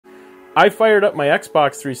I fired up my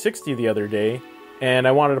Xbox 360 the other day, and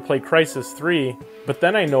I wanted to play Crysis 3, but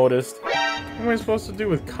then I noticed, what am I supposed to do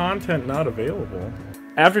with content not available?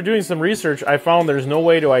 After doing some research, I found there's no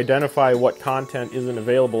way to identify what content isn't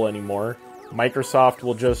available anymore. Microsoft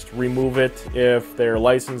will just remove it if their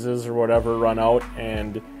licenses or whatever run out,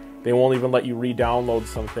 and they won't even let you re-download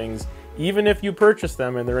some things, even if you purchase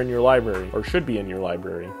them and they're in your library, or should be in your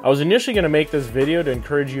library. I was initially going to make this video to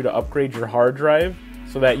encourage you to upgrade your hard drive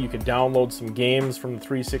so that you could download some games from the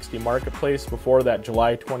 360 Marketplace before that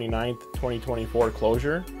July 29th, 2024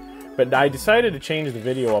 closure. But I decided to change the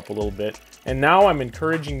video up a little bit, and now I'm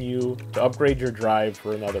encouraging you to upgrade your drive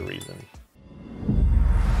for another reason.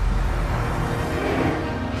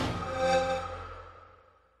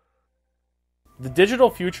 The digital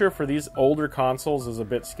future for these older consoles is a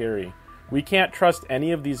bit scary. We can't trust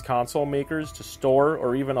any of these console makers to store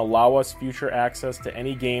or even allow us future access to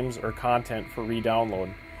any games or content for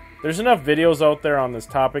re-download. There's enough videos out there on this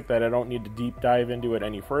topic that I don't need to deep dive into it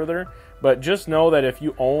any further, but just know that if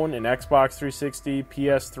you own an Xbox 360,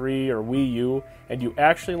 PS3, or Wii U, and you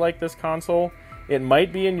actually like this console, it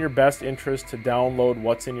might be in your best interest to download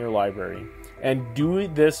what's in your library. And do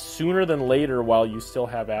this sooner than later while you still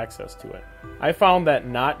have access to it. I found that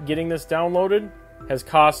not getting this downloaded has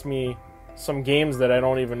cost me some games that I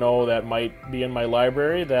don't even know that might be in my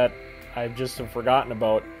library that I just have forgotten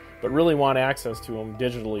about, but really want access to them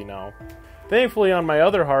digitally now. Thankfully, on my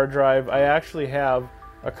other hard drive, I actually have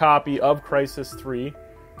a copy of Crysis 3,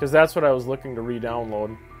 because that's what I was looking to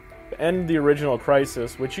re-download. And the original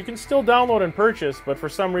Crysis, which you can still download and purchase, but for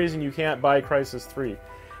some reason you can't buy Crysis 3.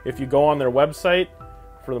 If you go on their website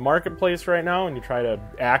for the Marketplace right now and you try to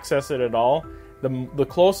access it at all, the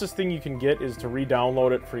closest thing you can get is to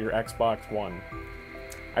re-download it for your Xbox One.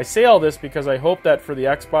 I say all this because I hope that for the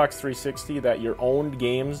Xbox 360 that your owned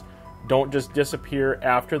games don't just disappear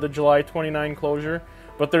after the July 29 closure,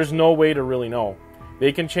 but there's no way to really know.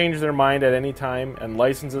 They can change their mind at any time, and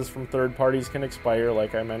licenses from third parties can expire,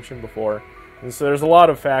 like I mentioned before, and so there's a lot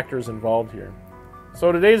of factors involved here.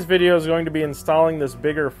 So today's video is going to be installing this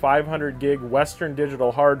bigger 500 gig Western Digital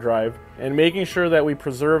hard drive and making sure that we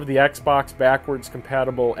preserve the Xbox backwards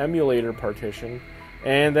compatible emulator partition,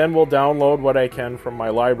 and then we'll download what I can from my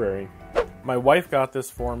library. My wife got this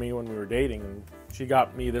for me when we were dating, and she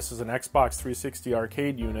got me, this is an Xbox 360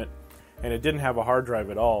 arcade unit, and it didn't have a hard drive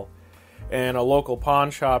at all. And a local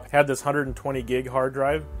pawn shop had this 120 gig hard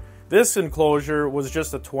drive. This enclosure was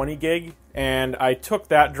just a 20 gig, and I took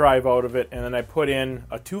that drive out of it, and then I put in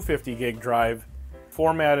a 250 gig drive,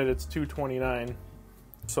 formatted it's 229,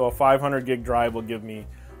 so a 500 gig drive will give me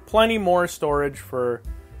plenty more storage for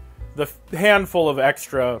the handful of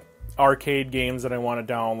extra arcade games that I want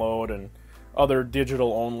to download and other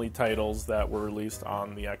digital-only titles that were released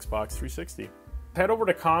on the Xbox 360. Head over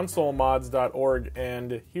to consolemods.org,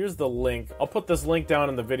 and here's the link. I'll put this link down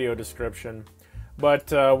in the video description.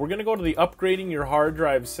 But we're going to go to the upgrading your hard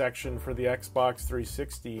drive section for the Xbox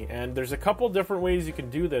 360, and there's a couple different ways you can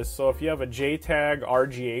do this. So if you have a JTAG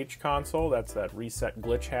RGH console, that's that reset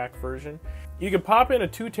glitch hack version, you can pop in a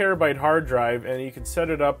 2 terabyte hard drive and you can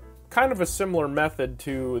set it up kind of a similar method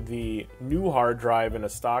to the new hard drive in a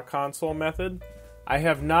stock console method. I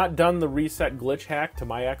have not done the reset glitch hack to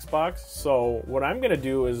my Xbox, so what I'm going to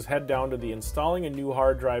do is head down to the installing a new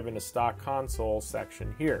hard drive in a stock console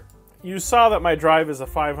section here. You saw that my drive is a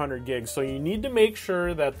 500 gig, so you need to make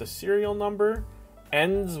sure that the serial number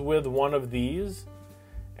ends with one of these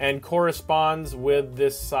and corresponds with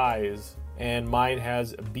this size, and mine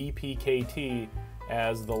has BPKT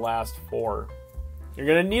as the last 4. You're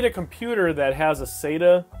going to need a computer that has a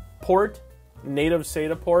SATA port, native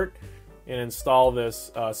SATA port, and install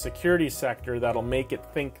this security sector that'll make it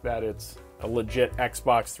think that it's a legit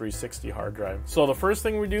Xbox 360 hard drive. So the first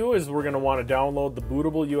thing we do is we're going to want to download the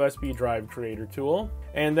bootable USB drive creator tool,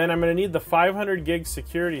 and then I'm going to need the 500 gig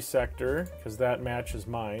security sector because that matches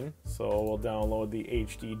mine. So we'll download the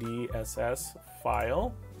HDD SS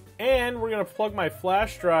file, and we're going to plug my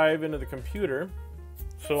flash drive into the computer.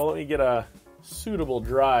 So let me get a suitable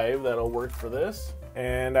drive that'll work for this,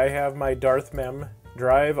 and I have my Darth Mem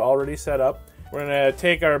drive already set up. We're going to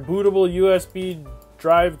take our bootable USB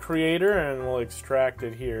drive creator and we'll extract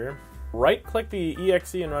it here. Right click the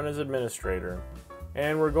exe and run as administrator,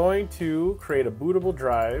 and we're going to create a bootable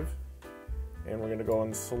drive, and we're going to go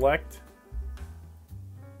and select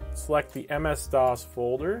the MS-DOS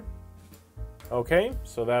folder. Okay,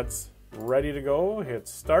 so that's ready to go. Hit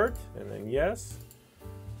start and then yes.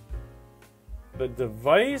 The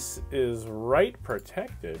device is write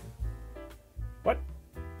protected. What?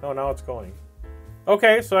 Oh, now it's going.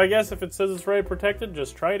 Okay, so I guess if it says it's write protected,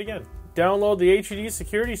 just try it again. download the HDD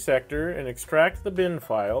security sector and extract the bin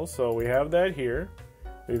file. So we have that here.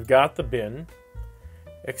 We've got the bin.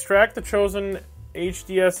 Extract the chosen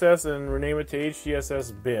HDSS and rename it to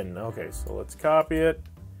HDSS bin. Okay, so let's copy it,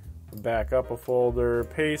 back up a folder,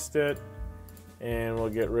 paste it, and we'll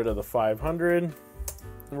get rid of the 500.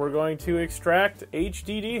 We're going to extract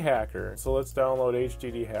HDD Hacker. So let's download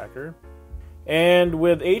HDD Hacker. And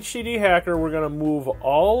with HDD Hacker, we're going to move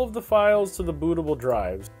all of the files to the bootable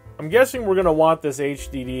drives. I'm guessing we're going to want this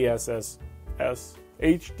HDDSS.bin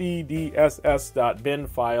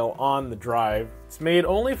file on the drive. It's made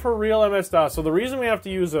only for real MS-DOS. So the reason we have to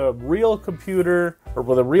use a real computer or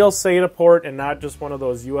with a real SATA port and not just one of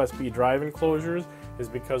those USB drive enclosures is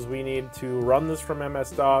because we need to run this from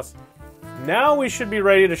MS-DOS. Now we should be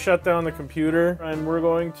ready to shut down the computer, and we're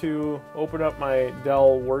going to open up my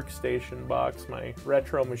Dell workstation box, my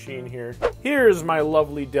retro machine here. Here's my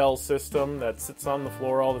lovely Dell system that sits on the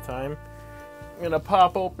floor all the time. I'm going to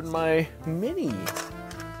pop open my mini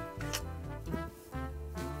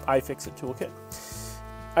iFixit toolkit.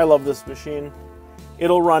 I love this machine.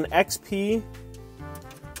 It'll run XP,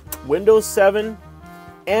 Windows 7,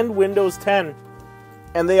 and Windows 10.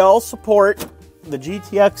 And they all support the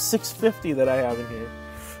GTX 650 that I have in here.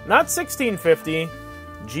 Not 1650,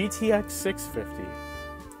 GTX 650.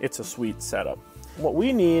 It's a sweet setup. What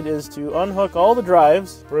we need is to unhook all the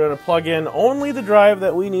drives. We're going to plug in only the drive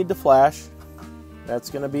that we need to flash. That's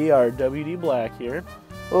going to be our WD Black here.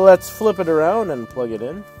 Well, let's flip it around and plug it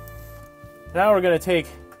in. Now we're going to take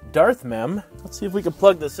Darth Mem. Let's see if we can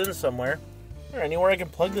plug this in somewhere. Is there anywhere I can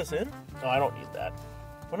plug this in? No, I don't need that.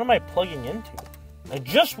 What am I plugging into? I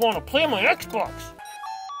just want to play my Xbox.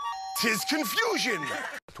 'Tis confusion.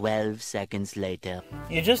 12 seconds later.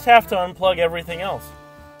 You just have to unplug everything else,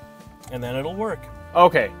 and then it'll work.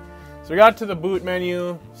 Okay, so we got to the boot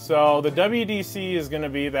menu. So the WDC is going to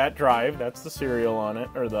be that drive. That's the serial on it,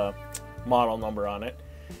 or the model number on it.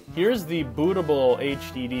 Here's the bootable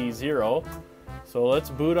HDD 0. So let's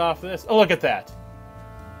boot off this. Oh, look at that.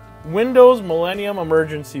 Windows Millennium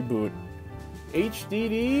Emergency Boot.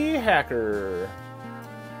 HDD Hacker.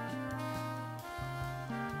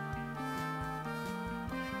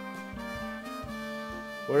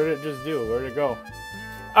 What did it just do? Where did it go?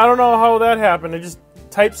 I don't know how that happened. It just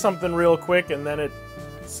typed something real quick and then it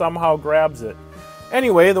somehow grabs it.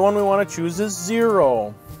 Anyway, the one we want to choose is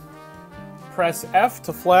 0. Press F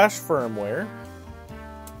to flash firmware.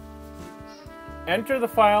 Enter the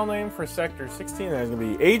file name for sector 16. That's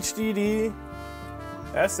going to be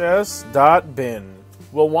HDDSS.bin.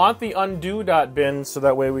 We'll want the undo.bin so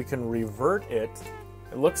that way we can revert it.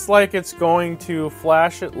 It looks like it's going to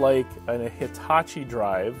flash it like a Hitachi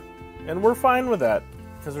drive, and we're fine with that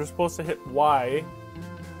because we're supposed to hit Y.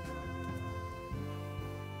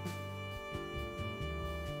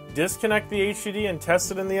 Disconnect the HDD and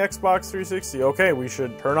test it in the Xbox 360. Okay, we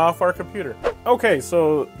should turn off our computer. Okay,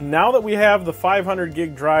 so now that we have the 500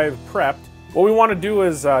 gig drive prepped, what we want to do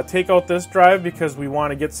is take out this drive because we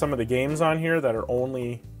want to get some of the games on here that are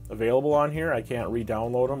only available on here. I can't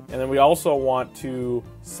re-download them. And then we also want to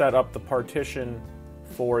set up the partition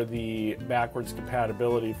for the backwards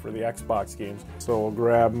compatibility for the Xbox games. So we'll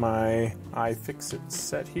grab my iFixit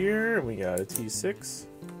set here. We got a T6.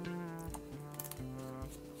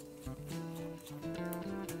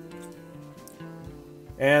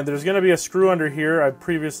 And there's going to be a screw under here. I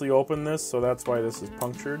previously opened this, so that's why this is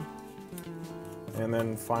punctured. And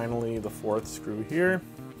then finally the 4th screw here.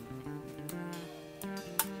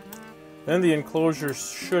 Then the enclosure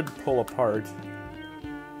should pull apart.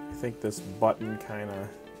 I think this button kind of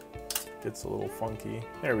gets a little funky.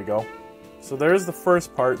 There we go. So there's the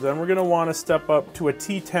first part. Then we're going to want to step up to a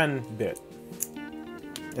T10 bit.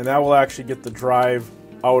 And that will actually get the drive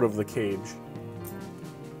out of the cage.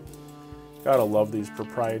 Gotta love these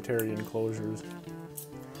proprietary enclosures.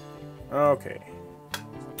 Okay,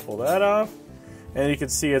 pull that off. And you can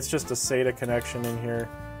see it's just a SATA connection in here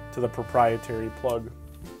to the proprietary plug.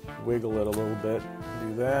 Wiggle it a little bit,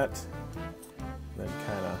 do that. Then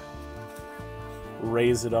kind of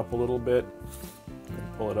raise it up a little bit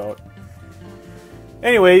and pull it out.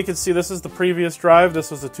 Anyway, you can see this is the previous drive. This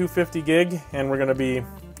was a 250 gig, and we're going to be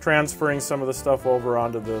transferring some of the stuff over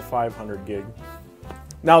onto the 500 gig.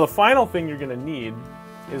 Now the final thing you're going to need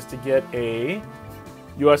is to get a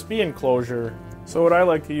USB enclosure. So what I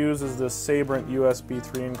like to use is this Sabrent USB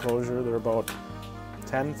 3 enclosure. They're about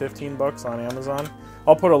 10-15 bucks on Amazon.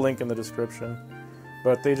 I'll put a link in the description.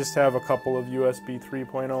 But they just have a couple of USB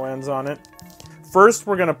 3.0 ends on it. First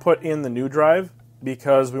we're going to put in the new drive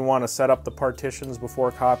because we want to set up the partitions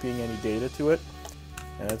before copying any data to it.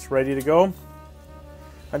 And it's ready to go.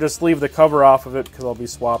 I just leave the cover off of it because I'll be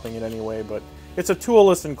swapping it anyway, but it's a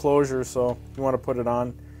toolless enclosure, so if you want to put it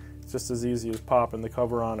on, it's just as easy as popping the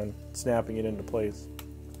cover on and snapping it into place.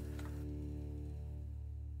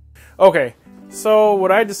 Okay, so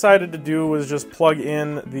what I decided to do was just plug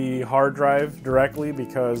in the hard drive directly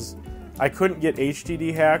because I couldn't get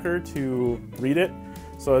HDD Hacker to read it.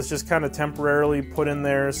 So it's just kind of temporarily put in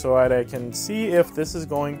there so that I can see if this is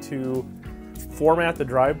going to format the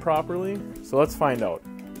drive properly. So let's find out.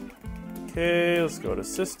 Okay, let's go to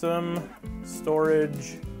System,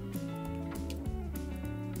 Storage.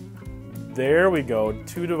 There we go,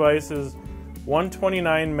 2 devices,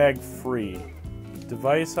 129 meg free.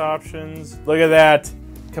 Device options, look at that.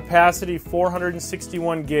 Capacity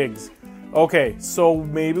 461 gigs. Okay, so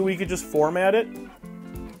maybe we could just format it.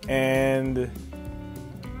 And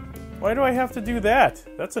why do I have to do that?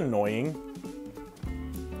 That's annoying.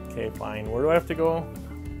 Okay, fine. Where do I have to go?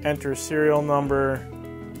 Enter serial number.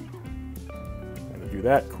 I'm gonna do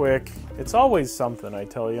that quick. It's always something, I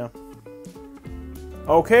tell you.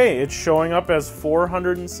 Okay, it's showing up as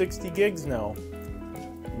 460 gigs now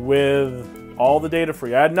with all the data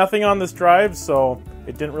free. I had nothing on this drive, so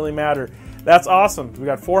it didn't really matter. That's awesome. We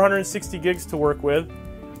got 460 gigs to work with.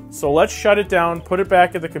 So let's shut it down, put it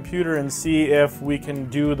back at the computer, and see if we can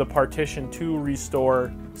do the Partition 2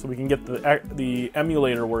 restore so we can get the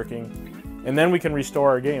emulator working, and then we can restore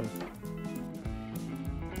our game.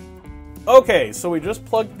 Okay, so we just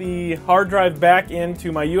plugged the hard drive back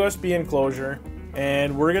into my USB enclosure,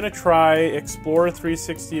 and we're going to try Explorer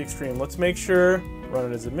 360 Extreme. Let's make sure,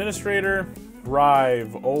 run it as administrator,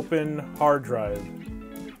 drive, open, hard drive.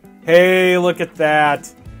 Hey, look at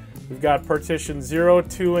that. We've got partition 0,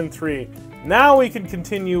 2, and 3. Now we can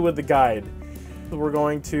continue with the guide. We're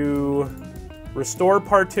going to restore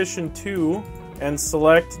partition 2 and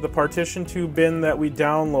select the partition 2 bin that we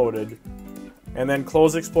downloaded, and then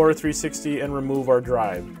close Explorer 360 and remove our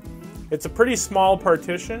drive. It's a pretty small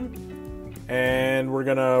partition, and we're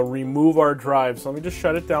gonna remove our drive. So let me just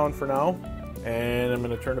shut it down for now, and I'm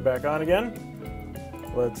gonna turn it back on again.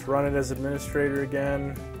 Let's run it as administrator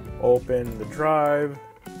again. Open the drive.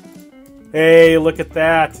 Hey, look at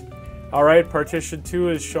that. All right, partition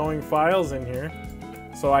 2 is showing files in here.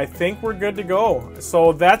 So I think we're good to go.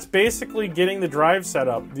 So that's basically getting the drive set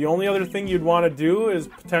up. The only other thing you'd want to do is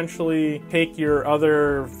potentially take your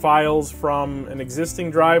other files from an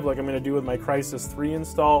existing drive, like I'm going to do with my Crysis 3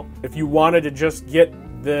 install. If you wanted to just get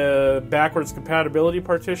the backwards compatibility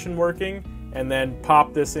partition working, and then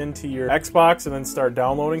pop this into your Xbox and then start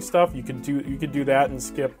downloading stuff, you could do that and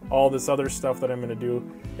skip all this other stuff that I'm going to do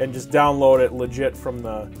and just download it legit from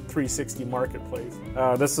the 360 marketplace.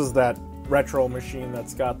 This is that retro machine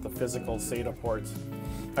that's got the physical SATA ports.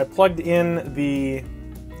 I plugged in the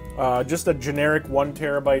just a generic 1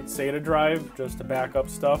 terabyte SATA drive just to back up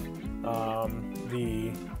stuff.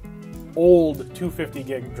 The old 250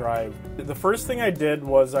 gig drive. The first thing I did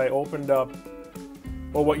was I opened up,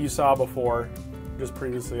 well, what you saw before, just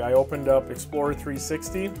previously, I opened up Explorer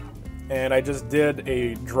 360, and I just did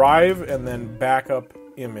a drive and then backup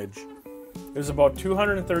image. There's about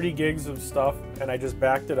 230 gigs of stuff, and I just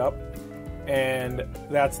backed it up, and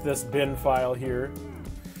that's this bin file here.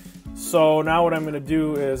 So now what I'm going to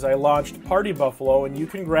do is I launched Party Buffalo, and you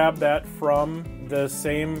can grab that from the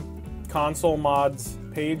same console mods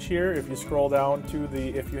page here. If you scroll down to the,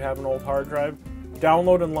 if you have an old hard drive,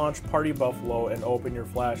 download and launch Party Buffalo and open your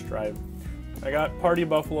flash drive. I got Party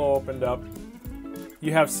Buffalo opened up.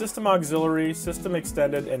 You have System Auxiliary, System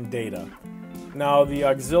Extended, and Data. Now the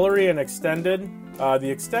Auxiliary and Extended,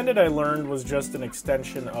 the Extended I learned was just an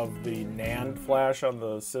extension of the NAND flash on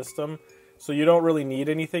the system, so you don't really need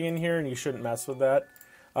anything in here and you shouldn't mess with that.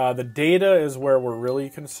 The Data is where we're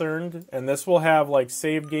really concerned, and this will have like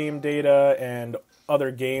save game data and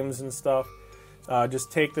other games and stuff.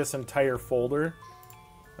 Just take this entire folder.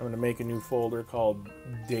 I'm going to make a new folder called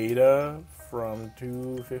Data from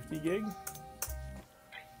 250 gig.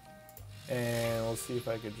 And we'll see if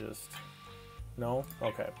I could just... No?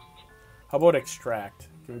 Okay. How about extract?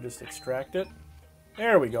 Can we just extract it?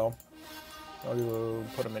 There we go. I'll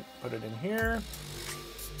put it in here.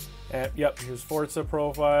 And yep, here's Forza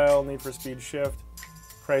profile, Need for Speed Shift,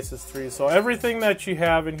 Crysis 3. So everything that you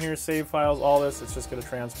have in here, save files, all this, it's just going to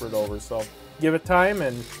transfer it over. So give it time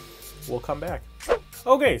and we'll come back.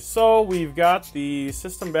 Okay, so we've got the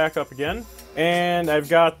system back up again, and I've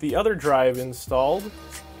got the other drive installed,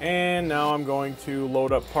 and now I'm going to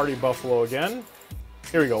load up Party Buffalo again.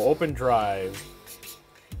 Here we go, open drive.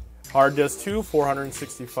 Hard disk 2,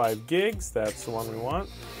 465 gigs, that's the one we want.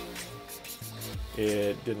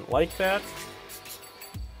 It didn't like that.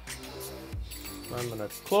 I'm gonna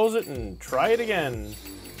close it and try it again.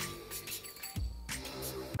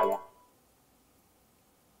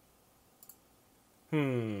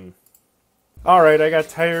 Alright, I got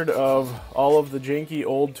tired of all of the janky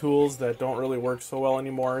old tools that don't really work so well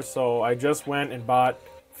anymore, so I just went and bought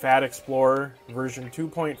FATXplorer version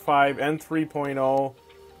 2.5 and 3.0,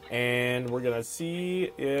 and we're going to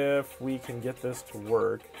see if we can get this to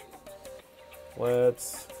work.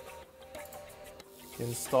 Let's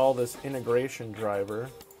install this integration driver.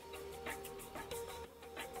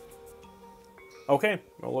 Okay,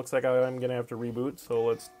 well, it looks like I'm going to have to reboot, so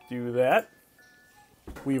let's do that.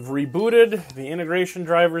 We've rebooted, the integration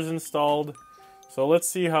driver's installed, so let's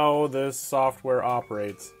see how this software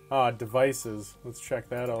operates. Devices, let's check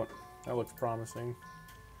that out. That looks promising.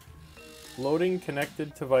 Loading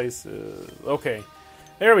connected devices. Okay,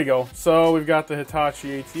 there we go. So we've got the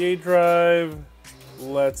Hitachi ATA drive.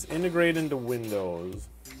 Let's integrate into Windows.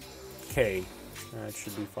 Okay, that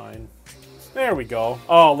should be fine. There we go.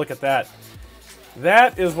 Oh, look at that.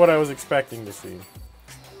 That is what I was expecting to see.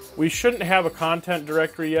 We shouldn't have a content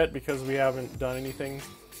directory yet because we haven't done anything.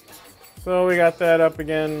 So we got that up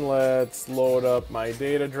again. Let's load up my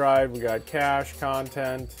data drive. We got cache,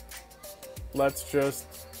 content. Let's just...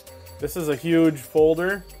 This is a huge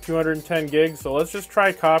folder, 210 gigs, so let's just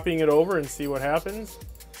try copying it over and see what happens.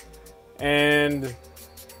 And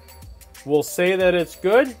we'll say that it's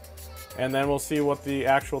good, and then we'll see what the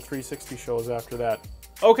actual 360 shows after that.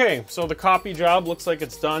 Okay, so the copy job looks like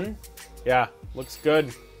it's done. Yeah, looks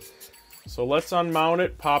good. So let's unmount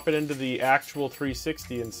it, pop it into the actual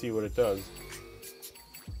 360 and see what it does.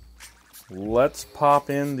 Let's pop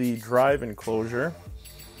in the drive enclosure.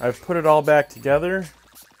 I've put it all back together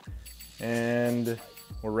and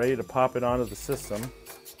we're ready to pop it onto the system.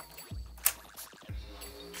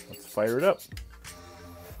 Let's fire it up.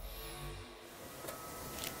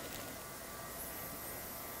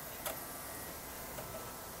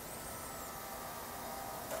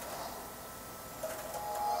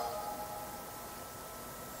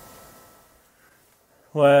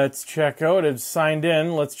 Let's check out, it's signed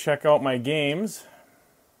in. Let's check out my games.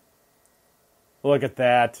 Look at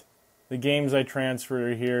that. The games I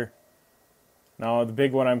transferred are here. Now the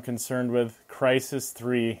big one I'm concerned with, Crysis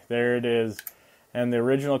 3. There it is. And the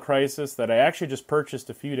original Crysis that I actually just purchased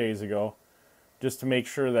a few days ago, just to make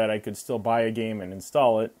sure that I could still buy a game and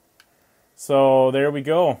install it. So there we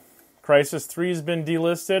go. Crysis 3 has been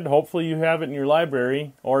delisted. Hopefully you have it in your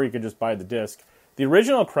library, or you could just buy the disc. The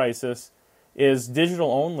original Crysis is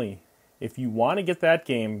digital only. If you want to get that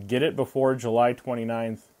game, get it before July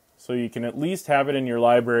 29th, so you can at least have it in your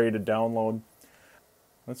library to download.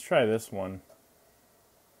 Let's try this one.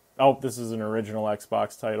 Oh, this is an original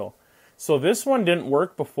Xbox title. So this one didn't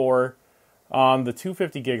work before on the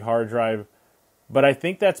 250 gig hard drive, but I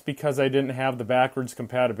think that's because I didn't have the backwards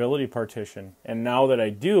compatibility partition. And now that I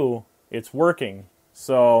do, it's working.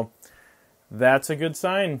 So that's a good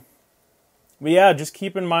sign. But yeah, just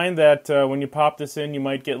keep in mind that when you pop this in, you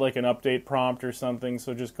might get like an update prompt or something,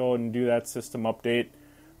 so just go ahead and do that system update.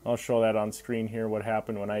 I'll show that on screen here, what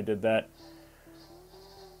happened when I did that.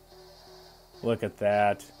 Look at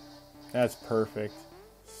that. That's perfect.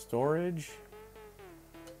 Storage.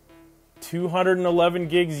 211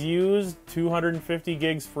 gigs used, 250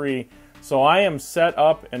 gigs free. So I am set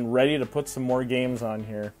up and ready to put some more games on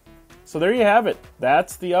here. So there you have it.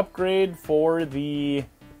 That's the upgrade for the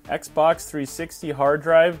Xbox 360 hard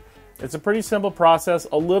drive. It's a pretty simple process,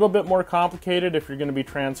 a little bit more complicated if you're going to be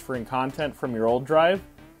transferring content from your old drive,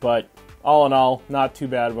 but all in all, not too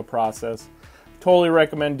bad of a process. Totally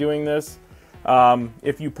recommend doing this.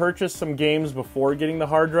 If you purchase some games before getting the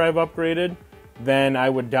hard drive upgraded, then I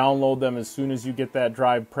would download them as soon as you get that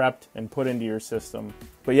drive prepped and put into your system.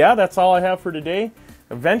 But yeah, that's all I have for today.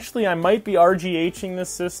 Eventually I might be RGHing this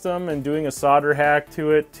system and doing a solder hack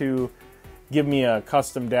to it to give me a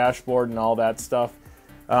custom dashboard and all that stuff.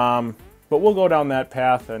 But we'll go down that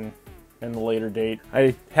path in a later date.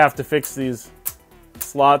 I have to fix these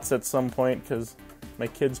slots at some point because my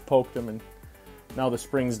kids poked them and now the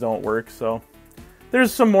springs don't work. So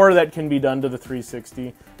there's some more that can be done to the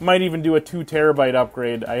 360. Might even do a 2 terabyte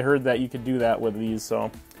upgrade. I heard that you could do that with these.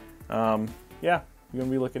 So yeah, you're going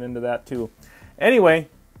to be looking into that too. Anyway,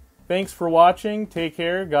 thanks for watching. Take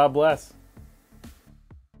care. God bless.